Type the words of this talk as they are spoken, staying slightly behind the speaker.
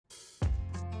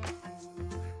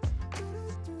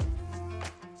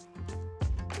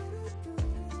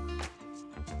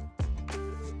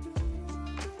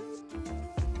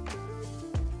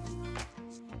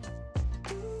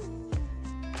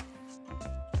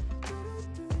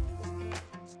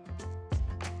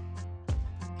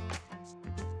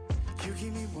You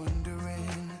keep me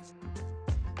wondering,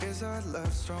 is our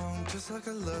love strong, just like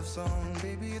a love song?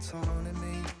 Baby, it's haunting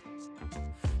me.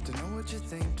 Don't know what you're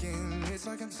thinking, it's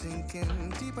like I'm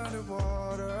sinking deep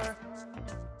underwater.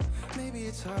 Maybe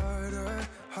it's harder,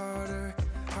 harder,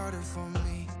 harder for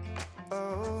me.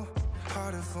 Oh,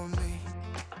 harder for me.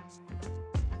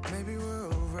 Maybe we're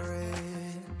over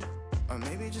it, or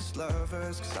maybe just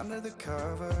lovers, cause under the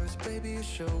covers, baby, you're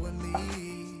showing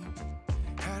me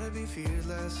how to be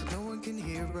fearless, so no one can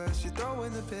hear us. You're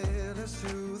throwing the pillars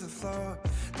through the floor.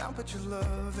 Now put your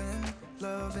loving,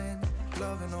 loving,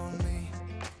 loving on me.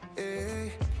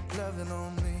 Hey, loving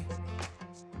on me.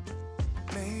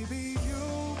 Maybe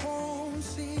you won't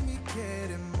see me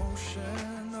get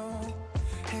emotional,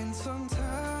 and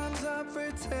sometimes I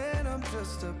pretend I'm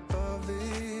just above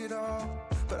it all.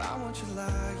 But I want you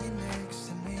lying next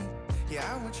to me. Yeah,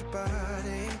 I want your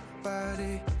body,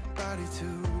 body, body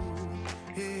too.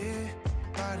 Yeah,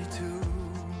 body too.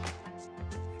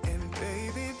 And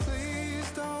baby, please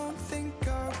don't think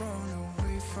I run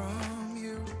away from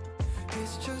you.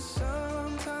 It's just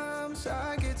sometimes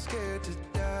I get scared to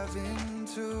dive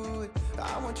into it.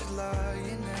 I want you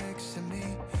lying next to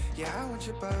me. Yeah, I want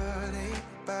your body,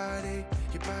 body,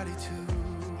 your body too.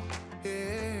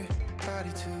 Yeah,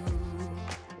 body too.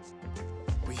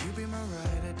 Will you be my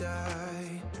ride or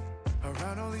die?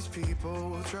 Around all these people,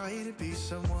 we'll try to be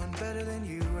someone better than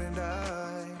you and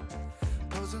I.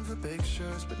 Posing for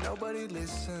pictures, but nobody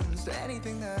listens to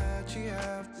anything that you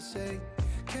have to say.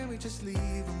 Can we just leave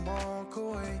and walk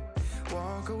away?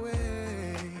 Walk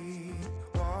away,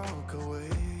 walk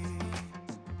away.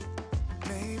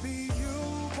 Maybe you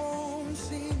won't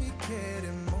see me get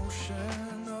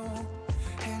emotional,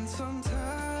 and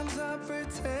sometimes I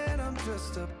pretend I'm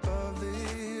just above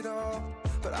it all.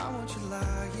 But I want you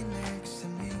lying next to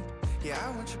me. Yeah, I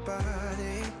want your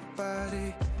body,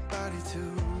 body, body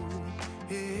too.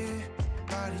 Yeah,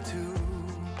 body too.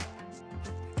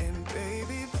 And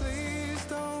baby, please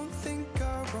don't think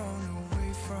I run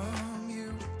away from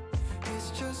you.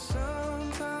 It's just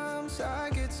sometimes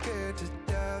I get scared to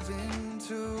dive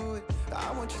into it.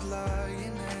 I want you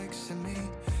lying next to me.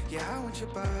 Yeah, I want your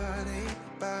body,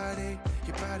 body,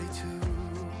 your body too.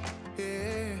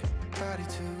 Yeah, body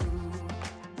too.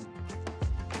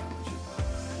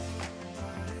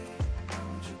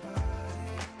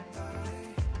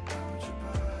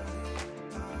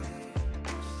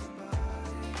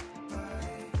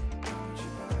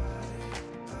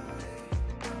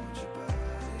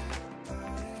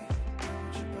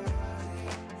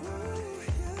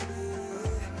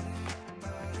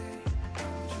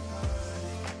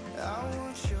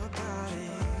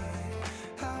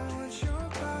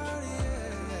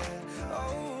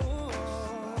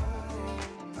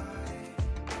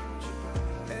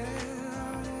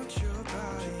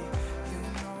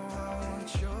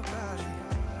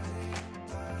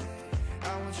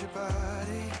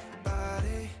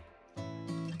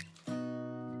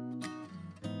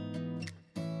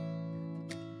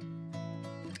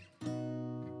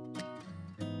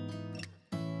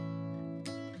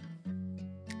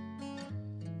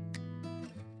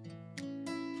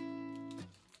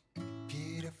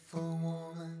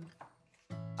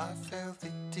 I felt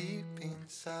it deep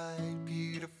inside,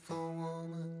 beautiful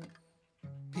woman.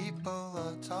 People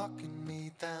are talking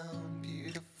me down,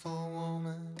 beautiful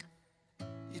woman.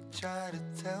 You try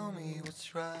to tell me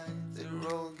what's right, the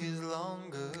road gets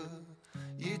longer.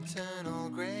 You turn all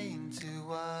grey into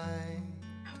white.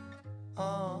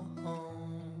 Oh,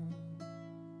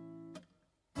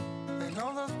 and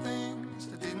all the things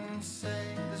I didn't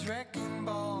say, there's wrecking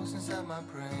balls inside my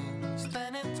brain.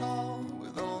 Standing tall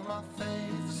with all my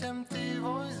faith, empty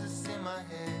voices in my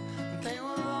head, and they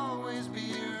will always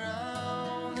be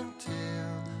around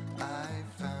until I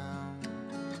found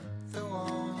the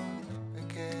one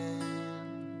again.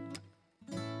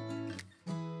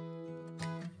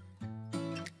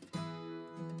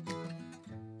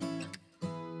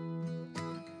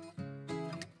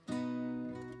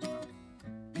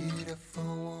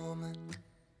 Beautiful woman,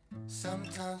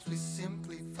 sometimes we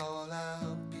simply fall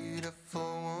out.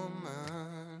 Beautiful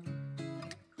woman,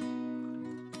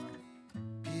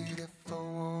 beautiful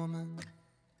woman,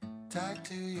 tied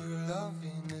to your love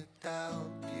in a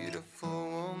doubt. Beautiful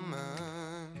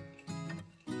woman,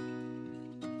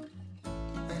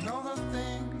 and all the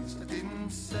things I didn't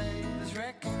say, there's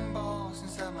wrecking balls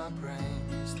inside my brain.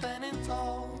 Standing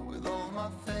tall with all my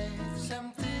faith,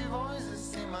 empty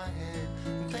voices in my head,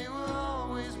 and they will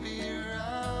always be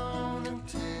around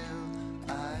until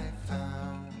I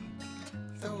found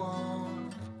the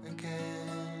one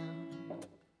again.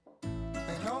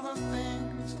 And all the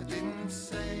things I didn't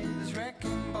say, there's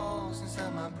wrecking balls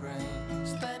inside my brain.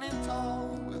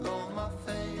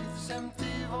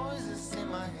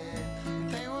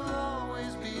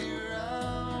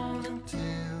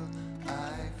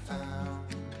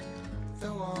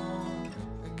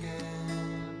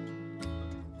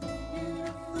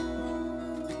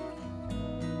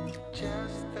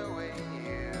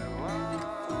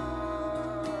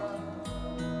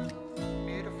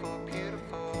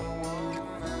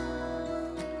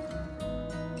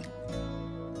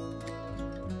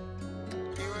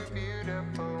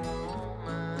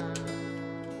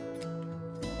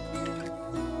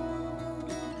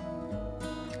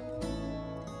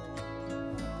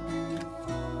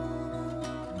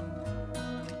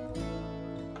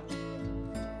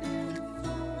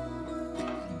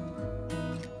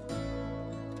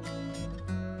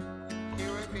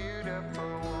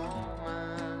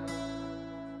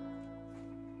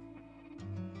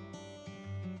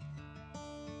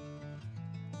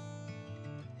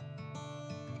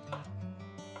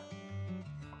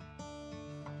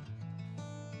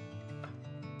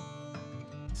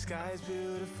 Sky's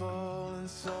beautiful and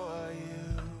so are you.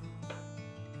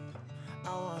 I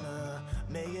wanna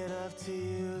make it up to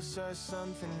you, start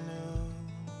something new.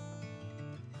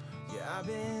 Yeah, I've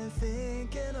been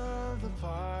thinking of the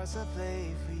parts I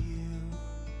played for you,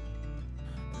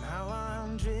 and how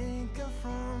I'm drinking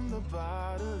from the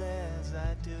bottle as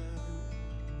I do.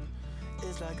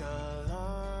 It's like a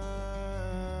long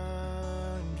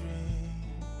dream.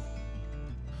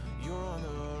 You're on the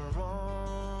wrong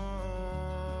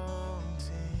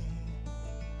team.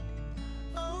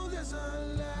 Oh, there's a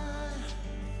light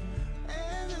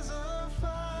and there's a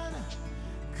fire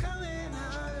coming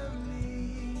out of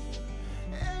me.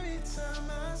 Every time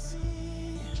I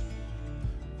see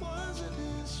one's a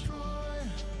destroyer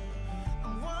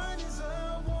and one is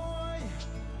a warrior,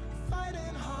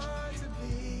 fighting hard to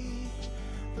be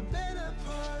the better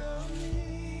part of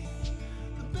me,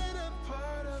 the better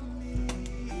part of me,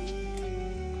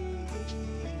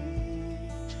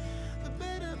 the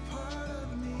better part of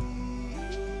me.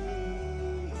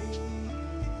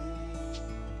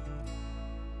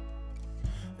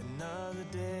 Another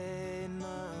day,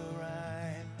 another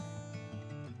rhyme,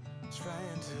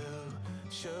 trying to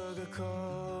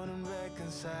sugarcoat and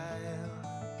reconcile,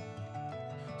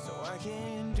 so I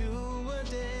can do a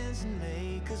dance and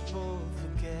make us both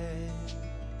forget,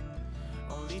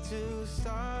 only to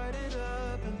start it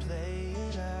up and play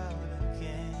it out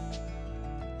again.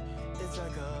 It's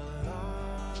like a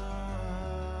long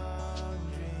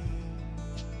dream.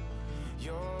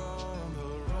 You're on the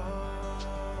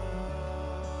wrong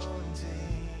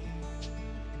team.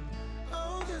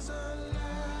 Oh, there's a